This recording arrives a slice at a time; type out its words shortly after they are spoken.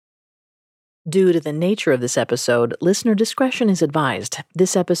Due to the nature of this episode, listener discretion is advised.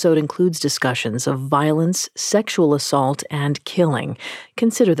 This episode includes discussions of violence, sexual assault, and killing.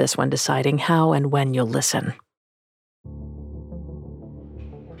 Consider this when deciding how and when you'll listen.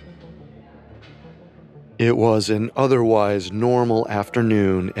 It was an otherwise normal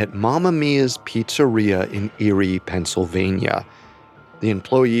afternoon at Mamma Mia's Pizzeria in Erie, Pennsylvania. The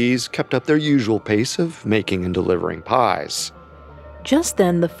employees kept up their usual pace of making and delivering pies. Just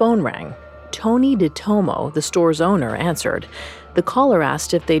then, the phone rang. Tony DiTomo, the store's owner, answered. The caller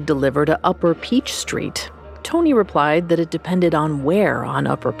asked if they'd deliver to Upper Peach Street. Tony replied that it depended on where on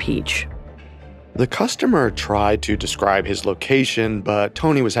Upper Peach. The customer tried to describe his location, but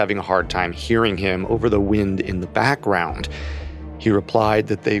Tony was having a hard time hearing him over the wind in the background. He replied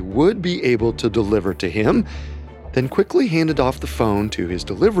that they would be able to deliver to him, then quickly handed off the phone to his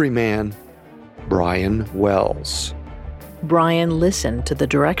delivery man, Brian Wells. Brian listened to the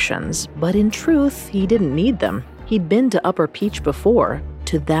directions, but in truth, he didn't need them. He'd been to Upper Peach before,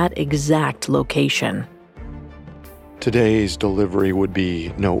 to that exact location. Today's delivery would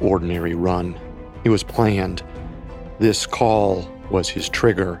be no ordinary run. It was planned. This call was his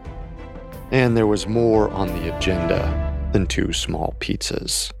trigger, and there was more on the agenda than 2 small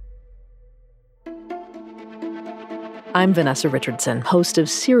pizzas. I'm Vanessa Richardson, host of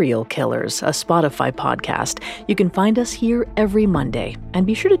Serial Killers, a Spotify podcast. You can find us here every Monday, and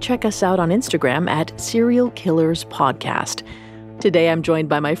be sure to check us out on Instagram at Serial Killers Podcast. Today I'm joined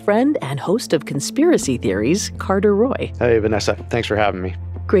by my friend and host of Conspiracy Theories, Carter Roy. Hey, Vanessa. Thanks for having me.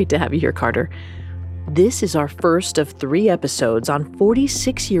 Great to have you here, Carter. This is our first of 3 episodes on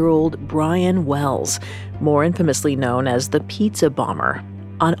 46-year-old Brian Wells, more infamously known as the Pizza Bomber.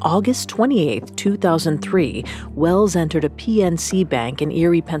 On August 28, 2003, Wells entered a PNC bank in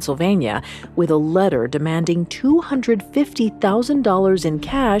Erie, Pennsylvania, with a letter demanding $250,000 in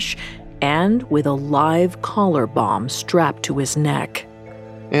cash and with a live collar bomb strapped to his neck.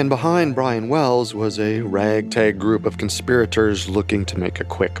 And behind Brian Wells was a ragtag group of conspirators looking to make a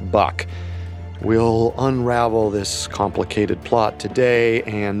quick buck. We'll unravel this complicated plot today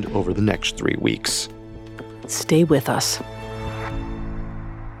and over the next 3 weeks. Stay with us.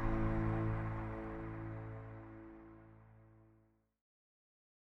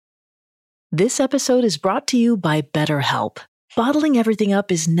 This episode is brought to you by BetterHelp. Bottling everything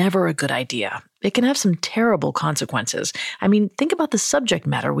up is never a good idea. It can have some terrible consequences. I mean, think about the subject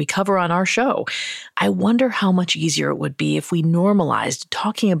matter we cover on our show. I wonder how much easier it would be if we normalized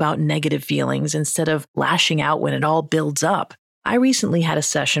talking about negative feelings instead of lashing out when it all builds up. I recently had a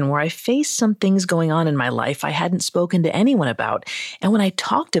session where I faced some things going on in my life I hadn't spoken to anyone about, and when I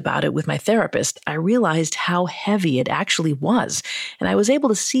talked about it with my therapist, I realized how heavy it actually was, and I was able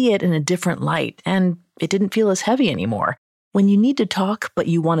to see it in a different light, and it didn't feel as heavy anymore. When you need to talk, but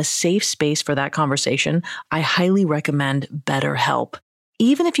you want a safe space for that conversation, I highly recommend BetterHelp.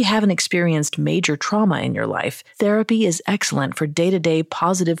 Even if you haven't experienced major trauma in your life, therapy is excellent for day-to-day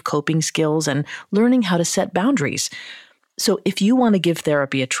positive coping skills and learning how to set boundaries. So if you want to give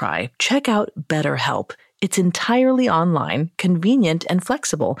therapy a try, check out BetterHelp. It's entirely online, convenient, and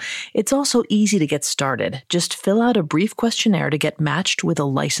flexible. It's also easy to get started. Just fill out a brief questionnaire to get matched with a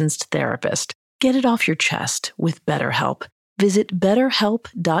licensed therapist. Get it off your chest with BetterHelp. Visit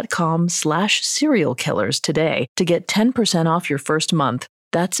betterhelp.com/serialkillers today to get 10% off your first month.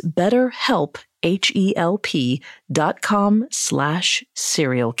 That's BetterHelp,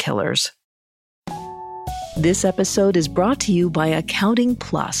 HELP.com/serialkillers. This episode is brought to you by Accounting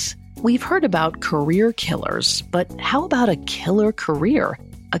Plus. We've heard about career killers, but how about a killer career?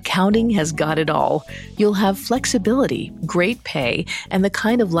 Accounting has got it all. You'll have flexibility, great pay, and the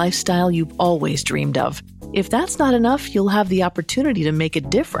kind of lifestyle you've always dreamed of. If that's not enough, you'll have the opportunity to make a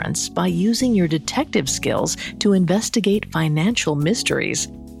difference by using your detective skills to investigate financial mysteries.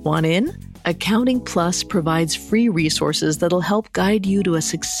 Want in? Accounting Plus provides free resources that'll help guide you to a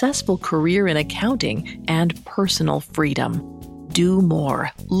successful career in accounting and personal freedom. Do more.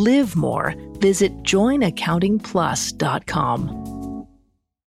 Live more. Visit joinaccountingplus.com.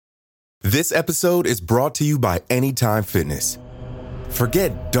 This episode is brought to you by Anytime Fitness.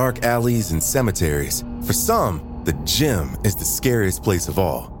 Forget dark alleys and cemeteries. For some, the gym is the scariest place of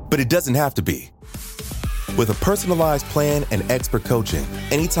all. But it doesn't have to be. With a personalized plan and expert coaching,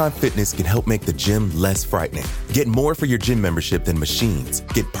 Anytime Fitness can help make the gym less frightening. Get more for your gym membership than machines.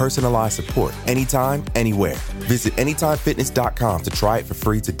 Get personalized support anytime, anywhere. Visit AnytimeFitness.com to try it for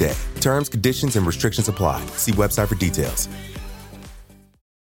free today. Terms, conditions, and restrictions apply. See website for details.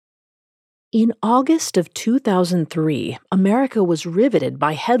 In August of 2003, America was riveted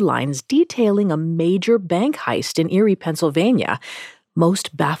by headlines detailing a major bank heist in Erie, Pennsylvania.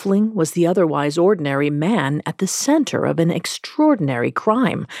 Most baffling was the otherwise ordinary man at the center of an extraordinary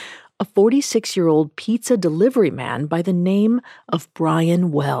crime, a 46-year-old pizza delivery man by the name of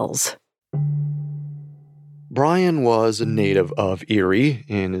Brian Wells. Brian was a native of Erie.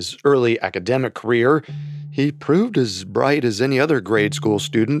 In his early academic career, he proved as bright as any other grade school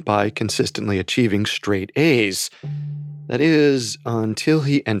student by consistently achieving straight A's. That is, until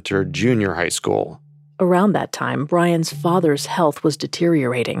he entered junior high school. Around that time, Brian's father's health was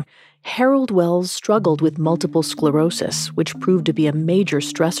deteriorating. Harold Wells struggled with multiple sclerosis, which proved to be a major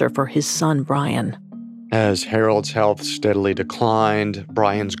stressor for his son, Brian. As Harold's health steadily declined,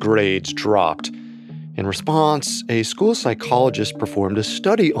 Brian's grades dropped. In response, a school psychologist performed a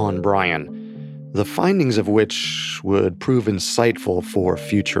study on Brian, the findings of which would prove insightful for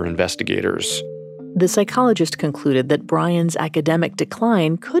future investigators. The psychologist concluded that Brian's academic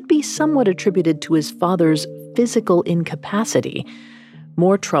decline could be somewhat attributed to his father's physical incapacity.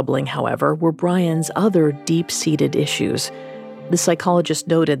 More troubling, however, were Brian's other deep-seated issues. The psychologist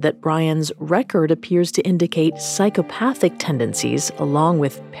noted that Brian's record appears to indicate psychopathic tendencies along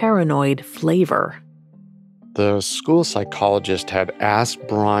with paranoid flavor. The school psychologist had asked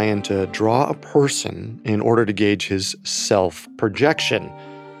Brian to draw a person in order to gauge his self-projection.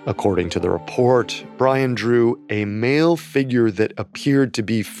 According to the report, Brian drew a male figure that appeared to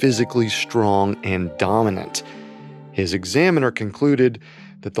be physically strong and dominant. His examiner concluded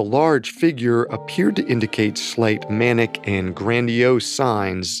that the large figure appeared to indicate slight manic and grandiose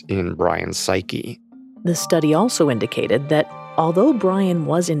signs in Brian's psyche. The study also indicated that although Brian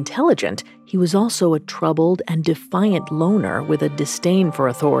was intelligent, he was also a troubled and defiant loner with a disdain for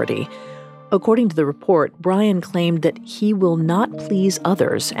authority. According to the report, Brian claimed that he will not please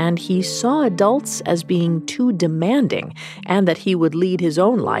others, and he saw adults as being too demanding, and that he would lead his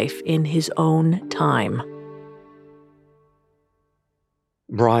own life in his own time.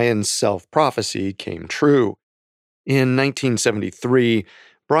 Brian's self-prophecy came true. In 1973,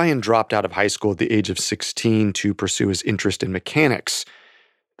 Brian dropped out of high school at the age of 16 to pursue his interest in mechanics.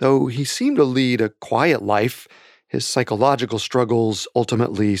 Though he seemed to lead a quiet life, his psychological struggles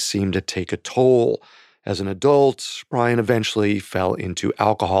ultimately seemed to take a toll. As an adult, Brian eventually fell into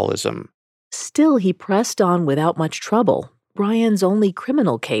alcoholism. Still, he pressed on without much trouble. Brian's only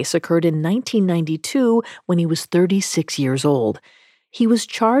criminal case occurred in 1992 when he was 36 years old. He was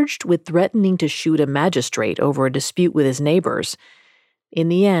charged with threatening to shoot a magistrate over a dispute with his neighbors. In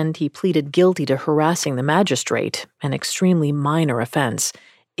the end, he pleaded guilty to harassing the magistrate, an extremely minor offense.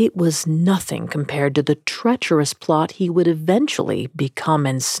 It was nothing compared to the treacherous plot he would eventually become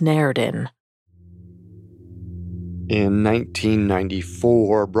ensnared in. In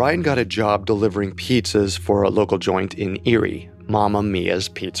 1994, Brian got a job delivering pizzas for a local joint in Erie, Mamma Mia's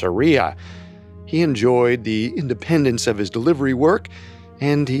Pizzeria. He enjoyed the independence of his delivery work,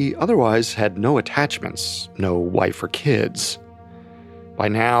 and he otherwise had no attachments, no wife or kids. By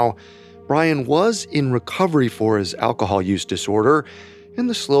now, Brian was in recovery for his alcohol use disorder, and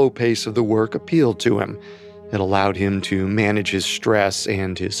the slow pace of the work appealed to him. It allowed him to manage his stress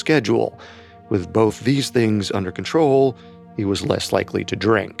and his schedule. With both these things under control, he was less likely to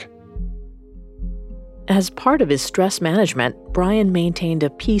drink. As part of his stress management, Brian maintained a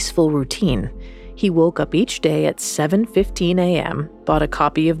peaceful routine. He woke up each day at 7:15 a.m., bought a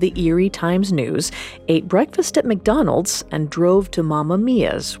copy of the Erie Times-News, ate breakfast at McDonald's, and drove to Mamma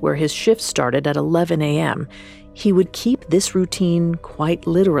Mia's, where his shift started at 11 a.m. He would keep this routine quite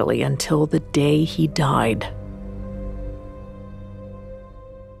literally until the day he died.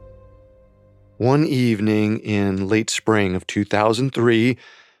 One evening in late spring of 2003,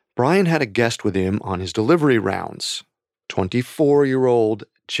 Brian had a guest with him on his delivery rounds, 24-year-old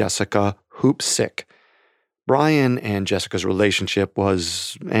Jessica Hoopsick. Brian and Jessica's relationship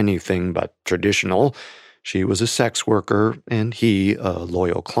was anything but traditional. She was a sex worker and he a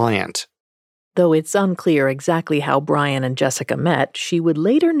loyal client. Though it's unclear exactly how Brian and Jessica met, she would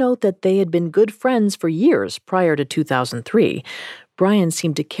later note that they had been good friends for years prior to 2003. Brian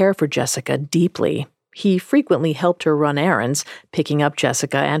seemed to care for Jessica deeply. He frequently helped her run errands, picking up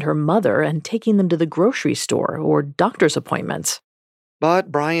Jessica and her mother and taking them to the grocery store or doctor's appointments. But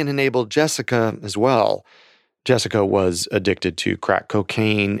Brian enabled Jessica as well. Jessica was addicted to crack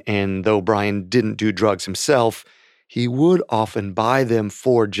cocaine, and though Brian didn't do drugs himself, he would often buy them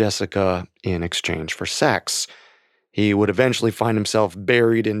for Jessica in exchange for sex. He would eventually find himself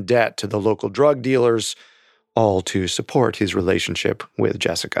buried in debt to the local drug dealers, all to support his relationship with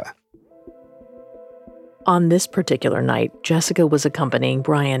Jessica. On this particular night, Jessica was accompanying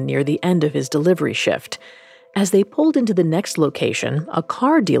Brian near the end of his delivery shift. As they pulled into the next location, a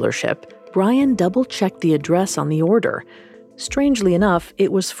car dealership, Brian double-checked the address on the order. Strangely enough,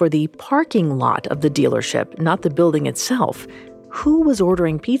 it was for the parking lot of the dealership, not the building itself. Who was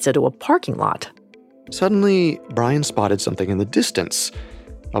ordering pizza to a parking lot? Suddenly, Brian spotted something in the distance.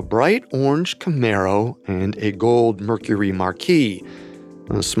 A bright orange Camaro and a gold Mercury Marquis.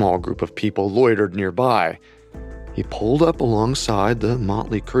 A small group of people loitered nearby. He pulled up alongside the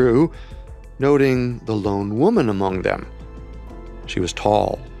motley crew, noting the lone woman among them. She was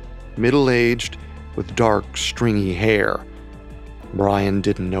tall, middle-aged, with dark, stringy hair. Brian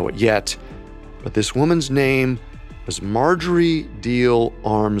didn't know it yet, but this woman's name was Marjorie Deal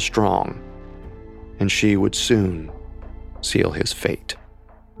Armstrong, and she would soon seal his fate.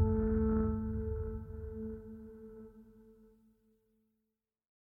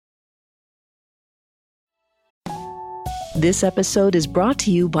 This episode is brought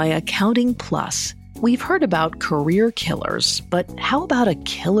to you by Accounting Plus. We've heard about career killers, but how about a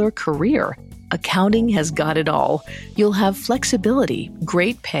killer career? Accounting has got it all. You'll have flexibility,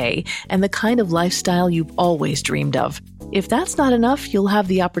 great pay, and the kind of lifestyle you've always dreamed of. If that's not enough, you'll have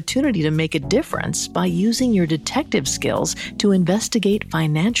the opportunity to make a difference by using your detective skills to investigate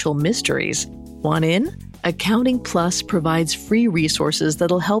financial mysteries. Want in? Accounting Plus provides free resources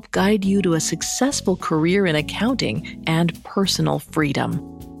that'll help guide you to a successful career in accounting and personal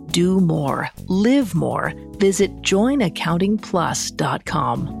freedom. Do more. Live more. Visit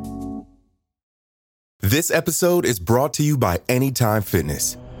joinaccountingplus.com. This episode is brought to you by Anytime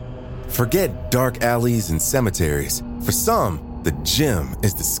Fitness. Forget dark alleys and cemeteries. For some, the gym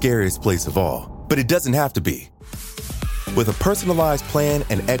is the scariest place of all, but it doesn't have to be. With a personalized plan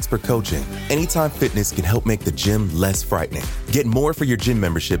and expert coaching, Anytime Fitness can help make the gym less frightening. Get more for your gym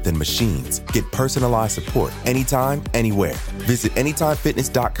membership than machines. Get personalized support anytime, anywhere. Visit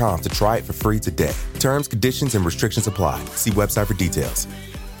AnytimeFitness.com to try it for free today. Terms, conditions, and restrictions apply. See website for details.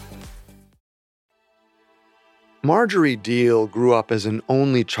 Marjorie Deal grew up as an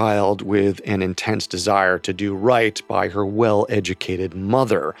only child with an intense desire to do right by her well-educated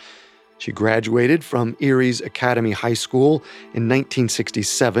mother. She graduated from Erie's Academy High School in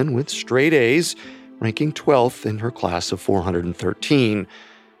 1967 with straight A's, ranking 12th in her class of 413.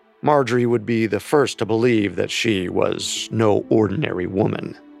 Marjorie would be the first to believe that she was no ordinary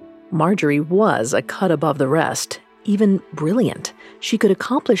woman. Marjorie was a cut above the rest, even brilliant. She could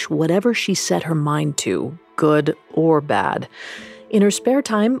accomplish whatever she set her mind to, good or bad. In her spare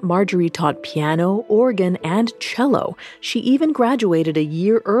time, Marjorie taught piano, organ, and cello. She even graduated a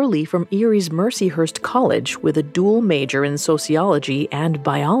year early from Erie's Mercyhurst College with a dual major in sociology and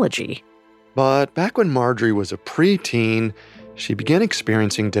biology. But back when Marjorie was a preteen, she began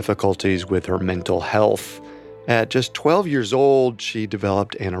experiencing difficulties with her mental health. At just 12 years old, she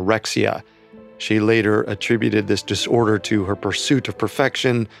developed anorexia. She later attributed this disorder to her pursuit of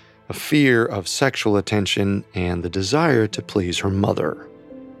perfection, a fear of sexual attention, and the desire to please her mother.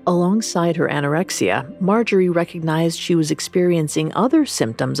 Alongside her anorexia, Marjorie recognized she was experiencing other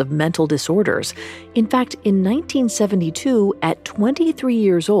symptoms of mental disorders. In fact, in 1972, at 23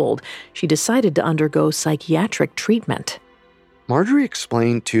 years old, she decided to undergo psychiatric treatment. Marjorie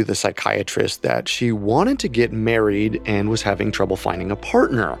explained to the psychiatrist that she wanted to get married and was having trouble finding a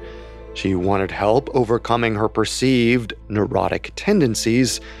partner. She wanted help overcoming her perceived neurotic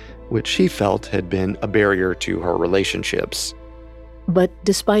tendencies, which she felt had been a barrier to her relationships. But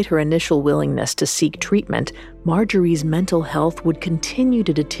despite her initial willingness to seek treatment, Marjorie's mental health would continue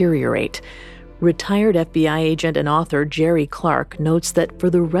to deteriorate. Retired FBI agent and author Jerry Clark notes that for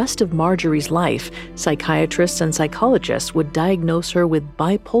the rest of Marjorie's life, psychiatrists and psychologists would diagnose her with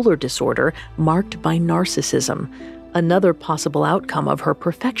bipolar disorder marked by narcissism, another possible outcome of her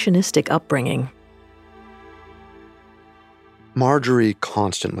perfectionistic upbringing. Marjorie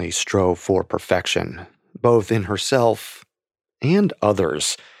constantly strove for perfection, both in herself and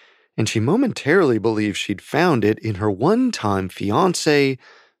others, and she momentarily believed she'd found it in her one-time fiancé,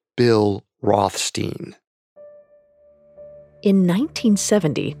 Bill Rothstein. In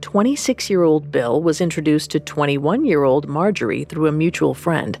 1970, 26-year-old Bill was introduced to 21-year-old Marjorie through a mutual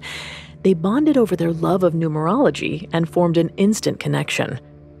friend. They bonded over their love of numerology and formed an instant connection.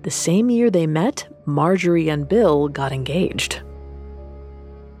 The same year they met, Marjorie and Bill got engaged.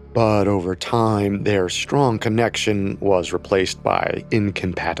 But over time, their strong connection was replaced by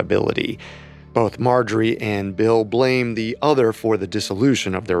incompatibility. Both Marjorie and Bill blamed the other for the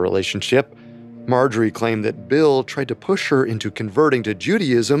dissolution of their relationship. Marjorie claimed that Bill tried to push her into converting to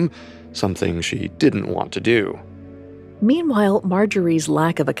Judaism, something she didn't want to do. Meanwhile, Marjorie's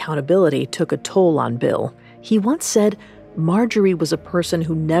lack of accountability took a toll on Bill. He once said, "Marjorie was a person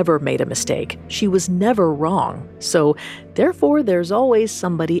who never made a mistake. She was never wrong. So, therefore, there's always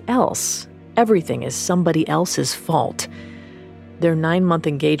somebody else. Everything is somebody else's fault." Their 9-month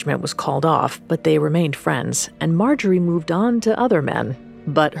engagement was called off, but they remained friends, and Marjorie moved on to other men.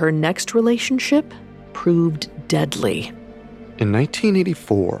 But her next relationship proved deadly. In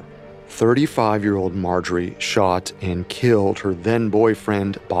 1984, 35-year-old Marjorie shot and killed her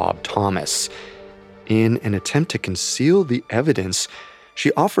then-boyfriend, Bob Thomas. In an attempt to conceal the evidence,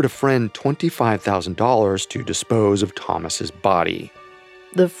 she offered a friend $25,000 to dispose of Thomas's body.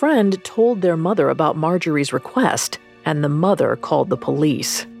 The friend told their mother about Marjorie's request, and the mother called the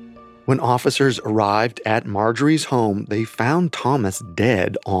police. When officers arrived at Marjorie's home, they found Thomas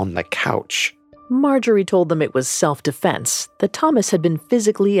dead on the couch. Marjorie told them it was self-defense, that Thomas had been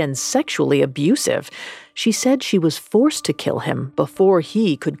physically and sexually abusive. She said she was forced to kill him before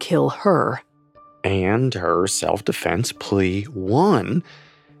he could kill her. And her self-defense plea won,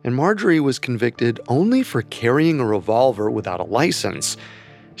 and Marjorie was convicted only for carrying a revolver without a license.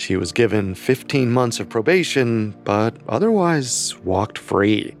 She was given 15 months of probation, but otherwise walked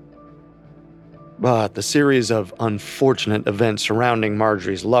free. But the series of unfortunate events surrounding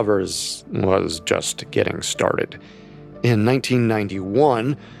Marjorie's lovers was just getting started. In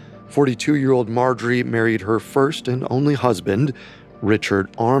 1991, 42-year-old Marjorie married her first and only husband, Richard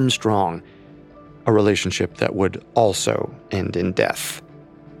Armstrong, a relationship that would also end in death.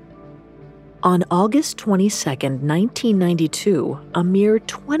 On August 22, 1992, a mere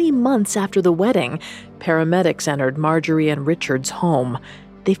 20 months after the wedding, paramedics entered Marjorie and Richard's home.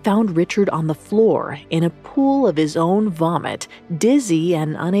 They found Richard on the floor in a pool of his own vomit, dizzy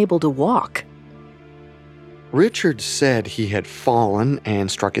and unable to walk. Richard said he had fallen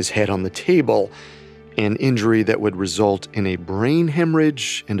and struck his head on the table, an injury that would result in a brain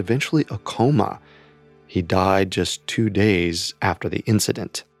hemorrhage and eventually a coma. He died just 2 days after the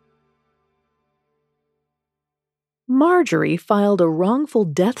incident. Marjorie filed a wrongful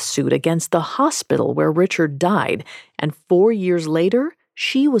death suit against the hospital where Richard died, and 4 years later,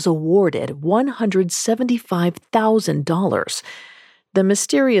 she was awarded $175,000. The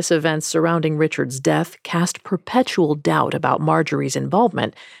mysterious events surrounding Richard's death cast perpetual doubt about Marjorie's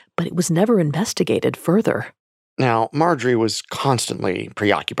involvement, but it was never investigated further. Now, Marjorie was constantly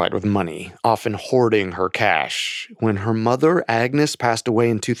preoccupied with money, often hoarding her cash. When her mother, Agnes, passed away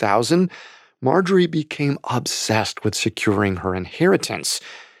in 2000, Marjorie became obsessed with securing her inheritance.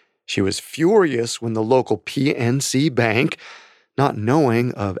 She was furious when the local PNC Bank, not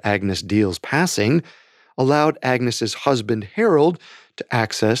knowing of Agnes Deal's passing, allowed Agnes's husband, Harold, to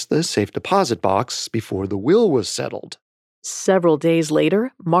access the safe deposit box before the will was settled. Several days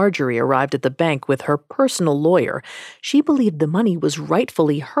later, Marjorie arrived at the bank with her personal lawyer. She believed the money was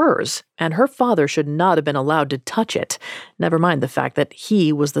rightfully hers, and her father should not have been allowed to touch it, never mind the fact that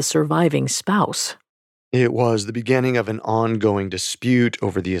he was the surviving spouse. It was the beginning of an ongoing dispute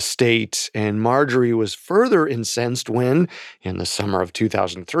over the estate, and Marjorie was further incensed when, in the summer of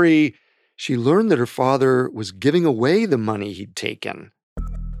 2003, she learned that her father was giving away the money he'd taken.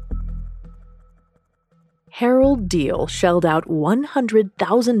 Harold Deal shelled out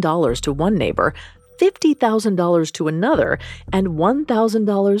 $100,000 to one neighbor, $50,000 to another, and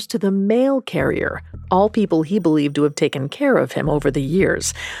 $1,000 to the mail carrier, all people he believed to have taken care of him over the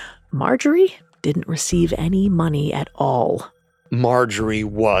years. Marjorie didn't receive any money at all. Marjorie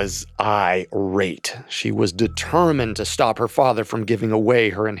was irate. She was determined to stop her father from giving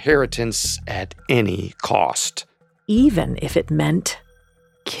away her inheritance at any cost. Even if it meant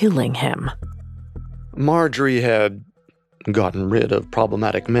killing him. Marjorie had gotten rid of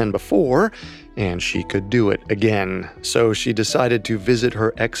problematic men before, and she could do it again. So she decided to visit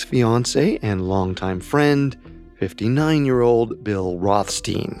her ex-fiancé and longtime friend, 59-year-old Bill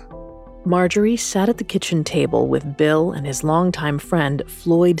Rothstein. Marjorie sat at the kitchen table with Bill and his longtime friend,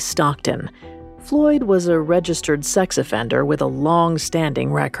 Floyd Stockton. Floyd was a registered sex offender with a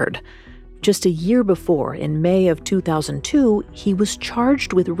long-standing record. Just a year before, in May of 2002, he was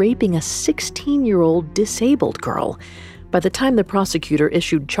charged with raping a 16-year-old disabled girl. By the time the prosecutor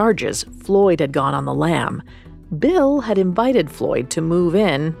issued charges, Floyd had gone on the lam. Bill had invited Floyd to move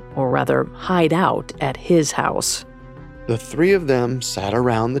in, or rather hide out, at his house. The three of them sat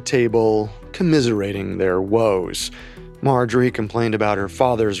around the table, commiserating their woes. Marjorie complained about her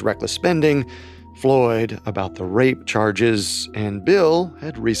father's reckless spending, Floyd about the rape charges, and Bill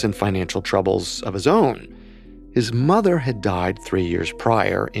had recent financial troubles of his own. His mother had died 3 years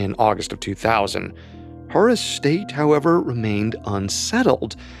prior, in August of 2000. Her estate, however, remained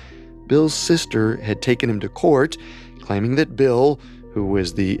unsettled. Bill's sister had taken him to court, claiming that Bill, who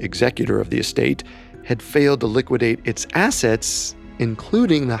was the executor of the estate, had failed to liquidate its assets,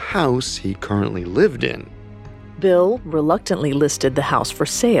 including the house he currently lived in. Bill reluctantly listed the house for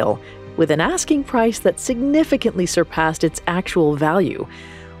sale, with an asking price that significantly surpassed its actual value.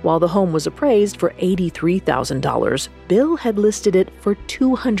 While the home was appraised for $83,000, Bill had listed it for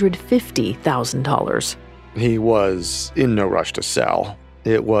 $250,000. He was in no rush to sell.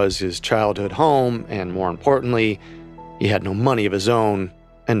 It was his childhood home, and more importantly, he had no money of his own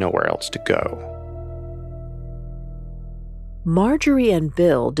and nowhere else to go. Marjorie and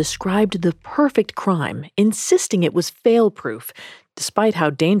Bill described the perfect crime, insisting it was fail-proof, despite how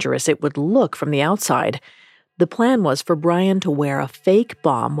dangerous it would look from the outside. The plan was for Brian to wear a fake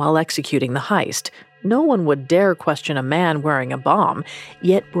bomb while executing the heist. No one would dare question a man wearing a bomb,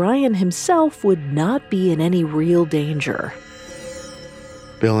 yet Brian himself would not be in any real danger.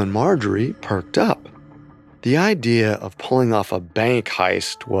 Bill and Marjorie perked up. The idea of pulling off a bank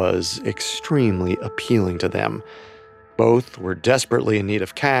heist was extremely appealing to them. Both were desperately in need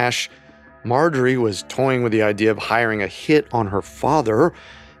of cash. Marjorie was toying with the idea of hiring a hit on her father,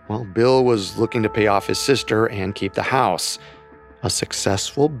 while Bill was looking to pay off his sister and keep the house. A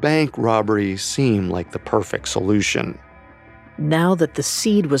successful bank robbery seemed like the perfect solution. Now that the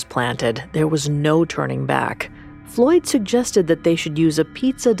seed was planted, there was no turning back. Floyd suggested that they should use a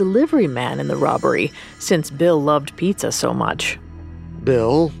pizza delivery man in the robbery, since Bill loved pizza so much.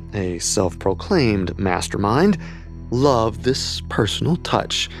 Bill, a self-proclaimed mastermind, loved this personal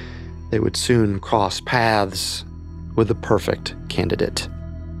touch. They would soon cross paths with the perfect candidate.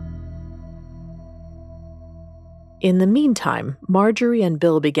 In the meantime, Marjorie and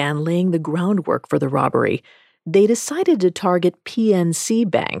Bill began laying the groundwork for the robbery. They decided to target PNC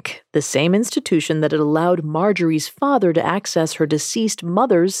Bank, the same institution that had allowed Marjorie's father to access her deceased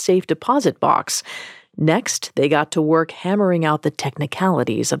mother's safe deposit box. Next, they got to work hammering out the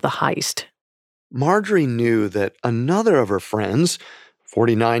technicalities of the heist. Marjorie knew that another of her friends,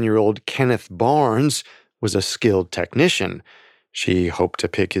 49-year-old Kenneth Barnes, was a skilled technician. She hoped to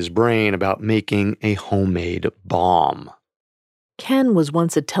pick his brain about making a homemade bomb. Ken was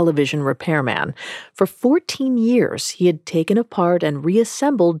once a television repairman. For 14 years, he had taken apart and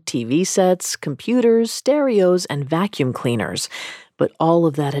reassembled TV sets, computers, stereos, and vacuum cleaners. But all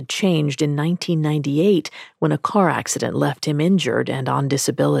of that had changed in 1998 when a car accident left him injured and on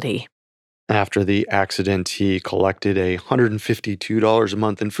disability. After the accident, he collected $152 a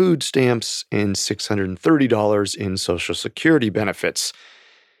month in food stamps and $630 in Social Security benefits.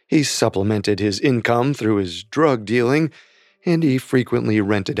 He supplemented his income through his drug dealing, and he frequently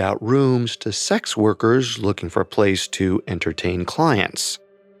rented out rooms to sex workers looking for a place to entertain clients.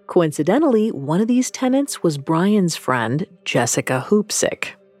 Coincidentally, one of these tenants was Brian's friend, Jessica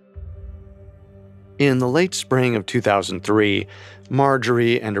Hoopsick. In the late spring of 2003,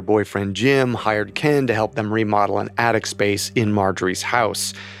 Marjorie and her boyfriend Jim hired Ken to help them remodel an attic space in Marjorie's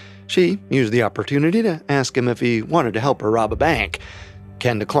house. She used the opportunity to ask him if he wanted to help her rob a bank.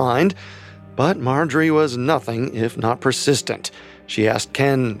 Ken declined, but Marjorie was nothing if not persistent. She asked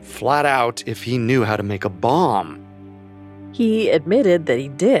Ken flat out if he knew how to make a bomb. He admitted that he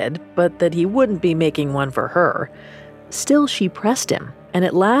did, but that he wouldn't be making one for her. Still, she pressed him, and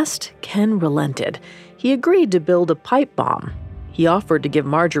at last, Ken relented. He agreed to build a pipe bomb. He offered to give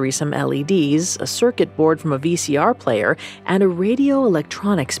Marjorie some LEDs, a circuit board from a VCR player, and a radio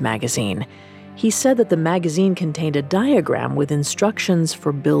electronics magazine. He said that the magazine contained a diagram with instructions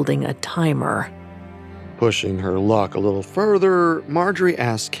for building a timer. Pushing her luck a little further, Marjorie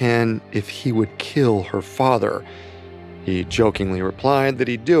asked Ken if he would kill her father. He jokingly replied that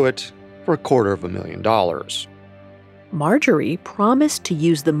he'd do it for $250,000. Marjorie promised to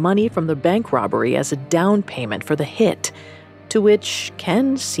use the money from the bank robbery as a down payment for the hit, to which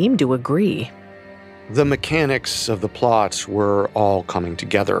Ken seemed to agree. The mechanics of the plot were all coming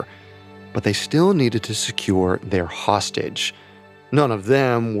together, but they still needed to secure their hostage. None of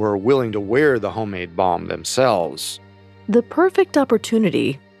them were willing to wear the homemade bomb themselves. The perfect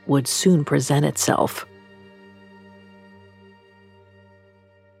opportunity would soon present itself.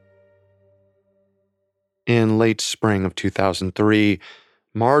 In late spring of 2003,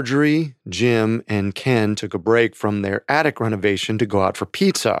 Marjorie, Jim, and Ken took a break from their attic renovation to go out for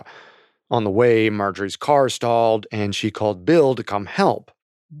pizza. On the way, Marjorie's car stalled, and she called Bill to come help.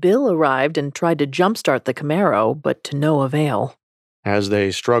 Bill arrived and tried to jumpstart the Camaro, but to no avail. As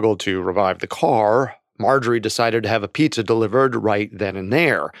they struggled to revive the car, Marjorie decided to have a pizza delivered right then and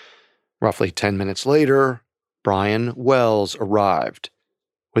there. Roughly 10 minutes later, Brian Wells arrived,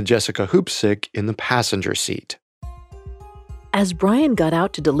 with Jessica Hoopsick in the passenger seat. As Brian got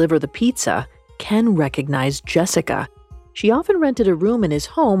out to deliver the pizza, Ken recognized Jessica. She often rented a room in his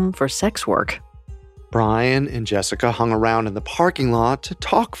home for sex work. Brian and Jessica hung around in the parking lot to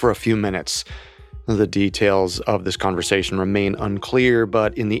talk for a few minutes. The details of this conversation remain unclear,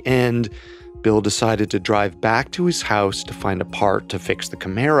 but in the end, Bill decided to drive back to his house to find a part to fix the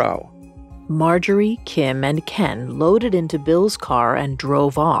Camaro. Marjorie, Kim, and Ken loaded into Bill's car and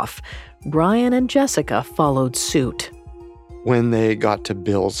drove off. Brian and Jessica followed suit. When they got to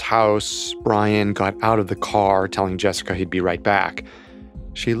Bill's house, Brian got out of the car, telling Jessica he'd be right back.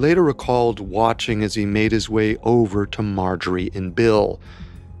 She later recalled watching as he made his way over to Marjorie and Bill.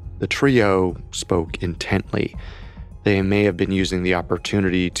 The trio spoke intently. They may have been using the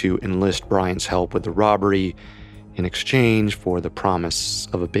opportunity to enlist Brian's help with the robbery in exchange for the promise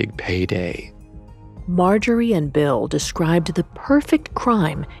of a big payday. Marjorie and Bill described the perfect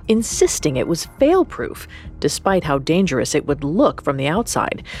crime, insisting it was fail-proof, despite how dangerous it would look from the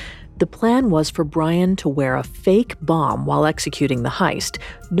outside. The plan was for Brian to wear a fake bomb while executing the heist.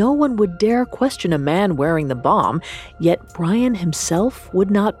 No one would dare question a man wearing the bomb, yet Brian himself would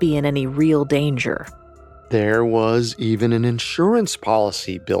not be in any real danger. There was even an insurance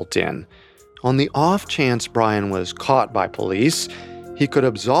policy built in. On the off chance Brian was caught by police, he could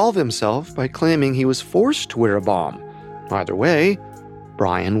absolve himself by claiming he was forced to wear a bomb. Either way,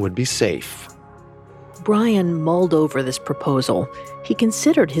 Brian would be safe. Brian mulled over this proposal. He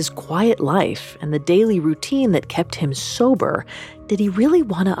considered his quiet life and the daily routine that kept him sober. Did he really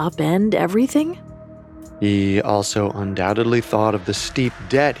want to upend everything? He also undoubtedly thought of the steep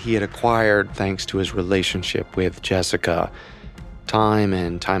debt he had acquired thanks to his relationship with Jessica. Time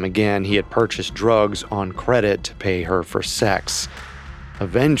and time again, he had purchased drugs on credit to pay her for sex.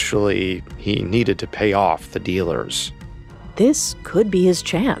 Eventually, he needed to pay off the dealers. This could be his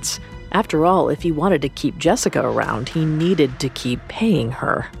chance. After all, if he wanted to keep Jessica around, he needed to keep paying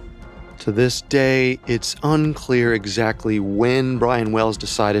her. To this day, it's unclear exactly when Brian Wells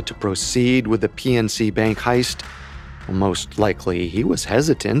decided to proceed with the PNC Bank heist. Most likely, he was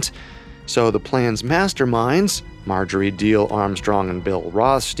hesitant. So the plan's masterminds, Marjorie Deal Armstrong and Bill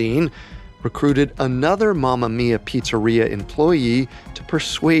Rothstein, recruited another Mamma Mia pizzeria employee to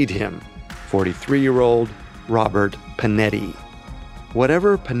persuade him, 43-year-old Robert Panetti.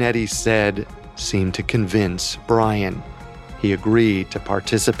 Whatever Panetti said seemed to convince Brian. He agreed to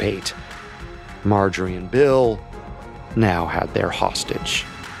participate. Marjorie and Bill now had their hostage.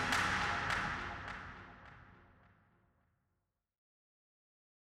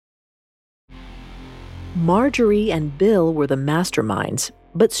 Marjorie and Bill were the masterminds,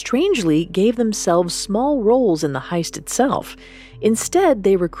 but strangely gave themselves small roles in the heist itself. Instead,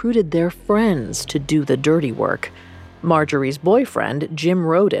 they recruited their friends to do the dirty work. Marjorie's boyfriend, Jim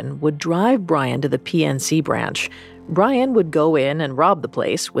Roden, would drive Brian to the PNC branch. Brian would go in and rob the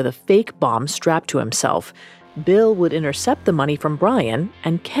place with a fake bomb strapped to himself. Bill would intercept the money from Brian,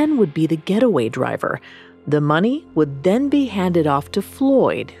 and Ken would be the getaway driver. The money would then be handed off to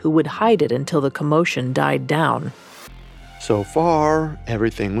Floyd, who would hide it until the commotion died down. So far,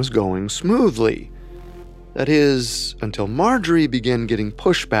 everything was going smoothly. That is, until Marjorie began getting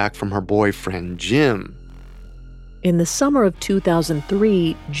pushback from her boyfriend, Jim. In the summer of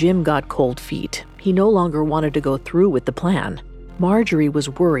 2003, Jim got cold feet. He no longer wanted to go through with the plan. Marjorie was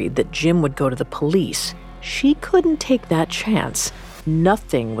worried that Jim would go to the police. She couldn't take that chance.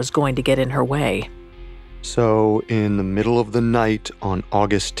 Nothing was going to get in her way. So, in the middle of the night on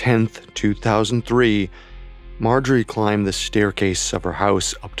August 10th, 2003, Marjorie climbed the staircase of her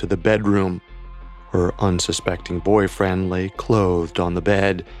house up to the bedroom. Her unsuspecting boyfriend lay clothed on the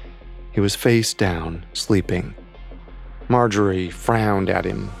bed. He was face down, sleeping. Marjorie frowned at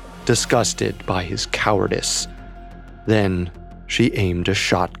him, disgusted by his cowardice. Then she aimed a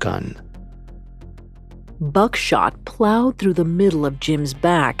shotgun. Buckshot plowed through the middle of Jim's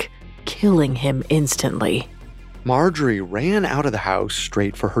back, killing him instantly. Marjorie ran out of the house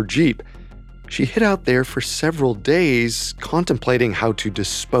straight for her Jeep. She hid out there for several days, contemplating how to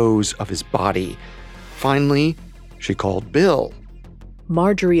dispose of his body. Finally, she called Bill.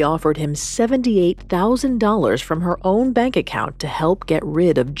 Marjorie offered him $78,000 from her own bank account to help get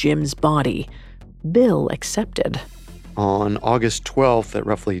rid of Jim's body. Bill accepted. On August 12th at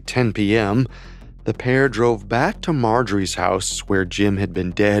roughly 10 p.m., the pair drove back to Marjorie's house where Jim had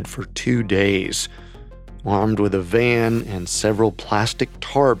been dead for 2 days. Armed with a van and several plastic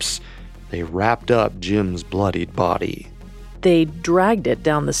tarps, they wrapped up Jim's bloodied body. They dragged it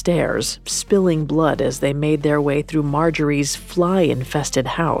down the stairs, spilling blood as they made their way through Marjorie's fly-infested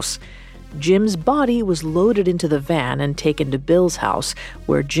house. Jim's body was loaded into the van and taken to Bill's house,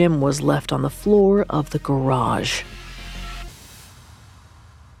 where Jim was left on the floor of the garage.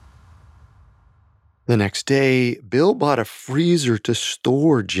 The next day, Bill bought a freezer to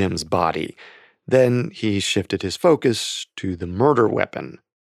store Jim's body. Then he shifted his focus to the murder weapon.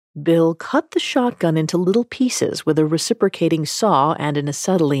 Bill cut the shotgun into little pieces with a reciprocating saw and an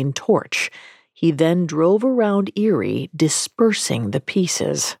acetylene torch. He then drove around Erie, dispersing the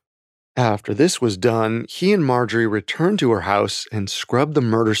pieces. After this was done, he and Marjorie returned to her house and scrubbed the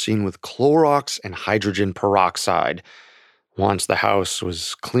murder scene with Clorox and hydrogen peroxide. Once the house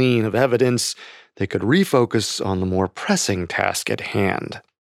was clean of evidence, they could refocus on the more pressing task at hand.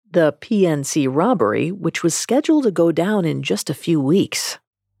 The PNC robbery, which was scheduled to go down in just a few weeks.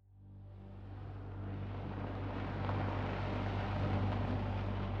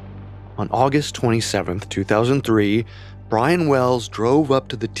 On August 27, 2003, Brian Wells drove up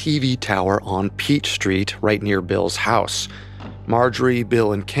to the TV tower on Peach Street, right near Bill's house. Marjorie,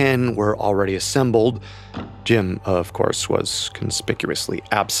 Bill, and Ken were already assembled. Jim, of course, was conspicuously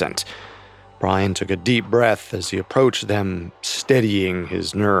absent. Brian took a deep breath as he approached them, steadying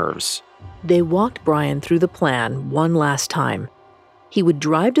his nerves. They walked Brian through the plan one last time. He would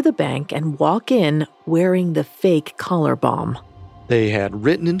drive to the bank and walk in wearing the fake collar bomb. They had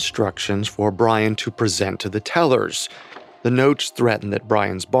written instructions for Brian to present to the tellers. The notes threatened that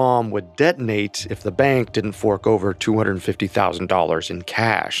Brian's bomb would detonate if the bank didn't fork over $250,000 in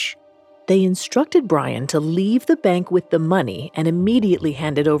cash. They instructed Brian to leave the bank with the money and immediately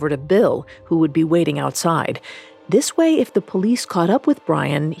hand it over to Bill, who would be waiting outside. This way, if the police caught up with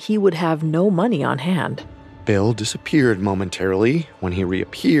Brian, he would have no money on hand. Bill disappeared momentarily. When he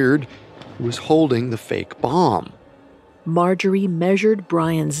reappeared, he was holding the fake bomb. Marjorie measured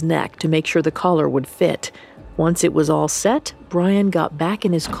Brian's neck to make sure the collar would fit. Once it was all set, Brian got back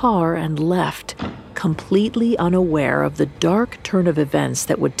in his car and left, completely unaware of the dark turn of events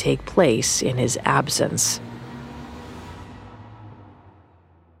that would take place in his absence.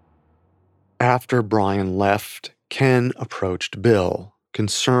 After Brian left, Ken approached Bill,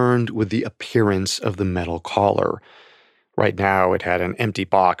 concerned with the appearance of the metal collar. Right now, it had an empty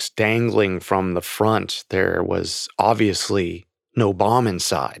box dangling from the front. There was obviously no bomb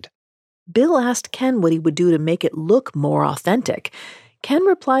inside. Bill asked Ken what he would do to make it look more authentic. Ken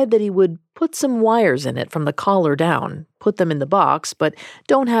replied that he would put some wires in it from the collar down, put them in the box, but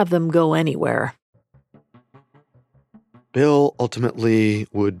don't have them go anywhere. Bill ultimately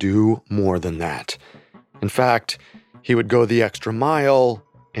would do more than that. In fact, he would go the extra mile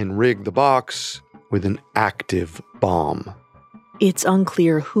and rig the box with an active bomb. It's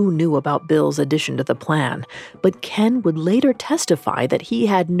unclear who knew about Bill's addition to the plan, but Ken would later testify that he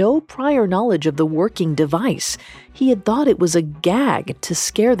had no prior knowledge of the working device. He had thought it was a gag to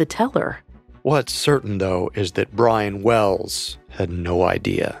scare the teller. What's certain, though, is that Brian Wells had no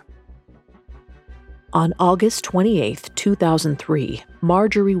idea. On August 28, 2003,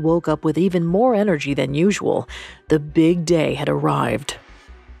 Marjorie woke up with even more energy than usual. The big day had arrived.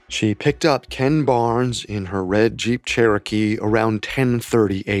 She picked up Ken Barnes in her red Jeep Cherokee around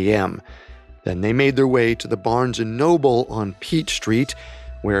 10:30 a.m. Then they made their way to the Barnes & Noble on Peach Street,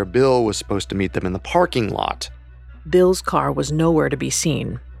 where Bill was supposed to meet them in the parking lot. Bill's car was nowhere to be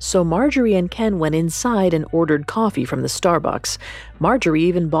seen, so Marjorie and Ken went inside and ordered coffee from the Starbucks. Marjorie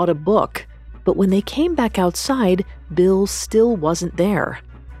even bought a book. But when they came back outside, Bill still wasn't there.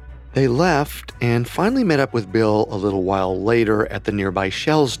 They left and finally met up with Bill a little while later at the nearby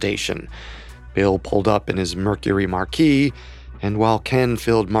Shell station. Bill pulled up in his Mercury Marquis, and while Ken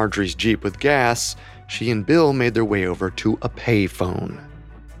filled Marjorie's Jeep with gas, she and Bill made their way over to a payphone.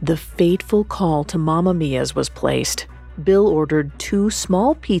 The fateful call to Mamma Mia's was placed. Bill ordered 2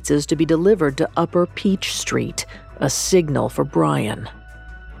 small pizzas to be delivered to Upper Peach Street, a signal for Brian.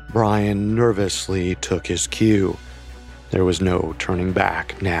 Brian nervously took his cue. There was no turning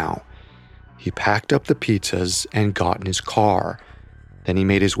back now. He packed up the pizzas and got in his car. Then he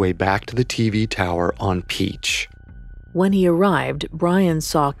made his way back to the TV tower on Peach. When he arrived, Brian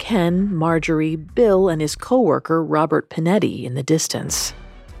saw Ken, Marjorie, Bill, and his coworker Robert Panetti in the distance.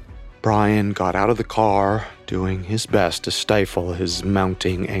 Brian got out of the car, doing his best to stifle his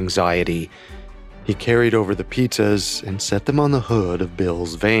mounting anxiety. He carried over the pizzas and set them on the hood of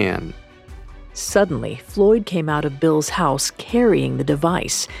Bill's van. Suddenly, Floyd came out of Bill's house carrying the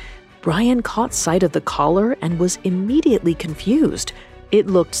device. Brian caught sight of the collar and was immediately confused. It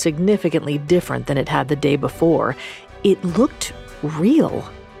looked significantly different than it had the day before. It looked real.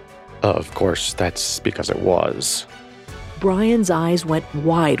 Of course, that's because it was. Brian's eyes went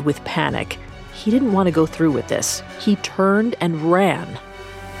wide with panic. He didn't want to go through with this. He turned and ran.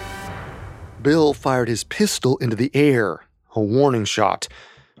 Bill fired his pistol into the air, a warning shot.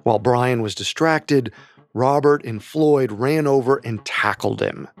 While Brian was distracted, Robert and Floyd ran over and tackled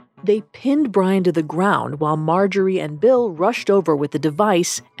him. They pinned Brian to the ground while Marjorie and Bill rushed over with the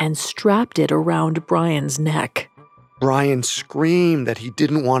device and strapped it around Brian's neck. Brian screamed that he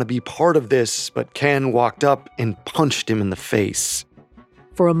didn't want to be part of this, but Ken walked up and punched him in the face.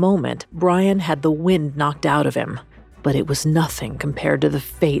 For a moment, Brian had the wind knocked out of him, but it was nothing compared to the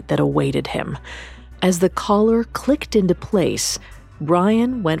fate that awaited him. As the collar clicked into place,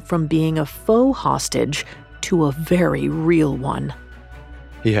 Brian went from being a faux hostage to a very real one.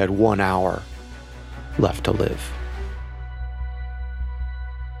 He had 1 hour left to live.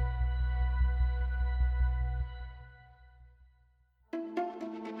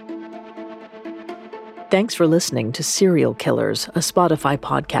 Thanks for listening to Serial Killers, a Spotify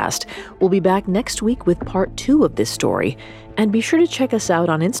podcast. We'll be back next week with part 2 of this story. And be sure to check us out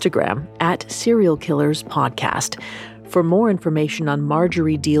on Instagram at Serial Killers Podcast. For more information on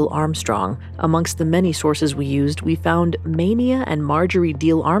Marjorie Deal Armstrong, amongst the many sources we used, we found Mania and Marjorie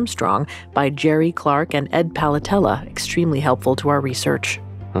Deal Armstrong by Jerry Clark and Ed Palatella, extremely helpful to our research.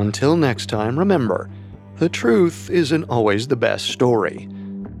 Until next time, remember, the truth isn't always the best story.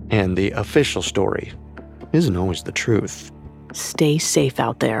 And the official story isn't always the truth. Stay safe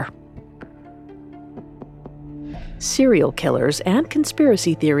out there. Serial Killers and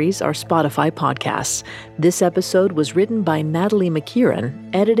Conspiracy Theories are Spotify podcasts. This episode was written by Natalie McKieran,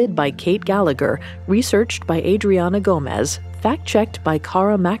 edited by Kate Gallagher, researched by Adriana Gomez, fact-checked by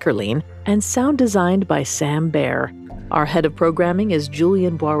Cara Mackerline, and sound designed by Sam Baer. Our head of programming is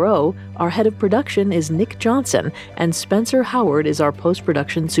Julian Boireau, our head of production is Nick Johnson, and Spencer Howard is our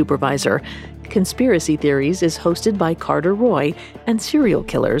post-production supervisor. Conspiracy Theories is hosted by Carter Roy, and Serial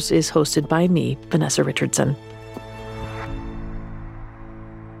Killers is hosted by me, Vanessa Richardson.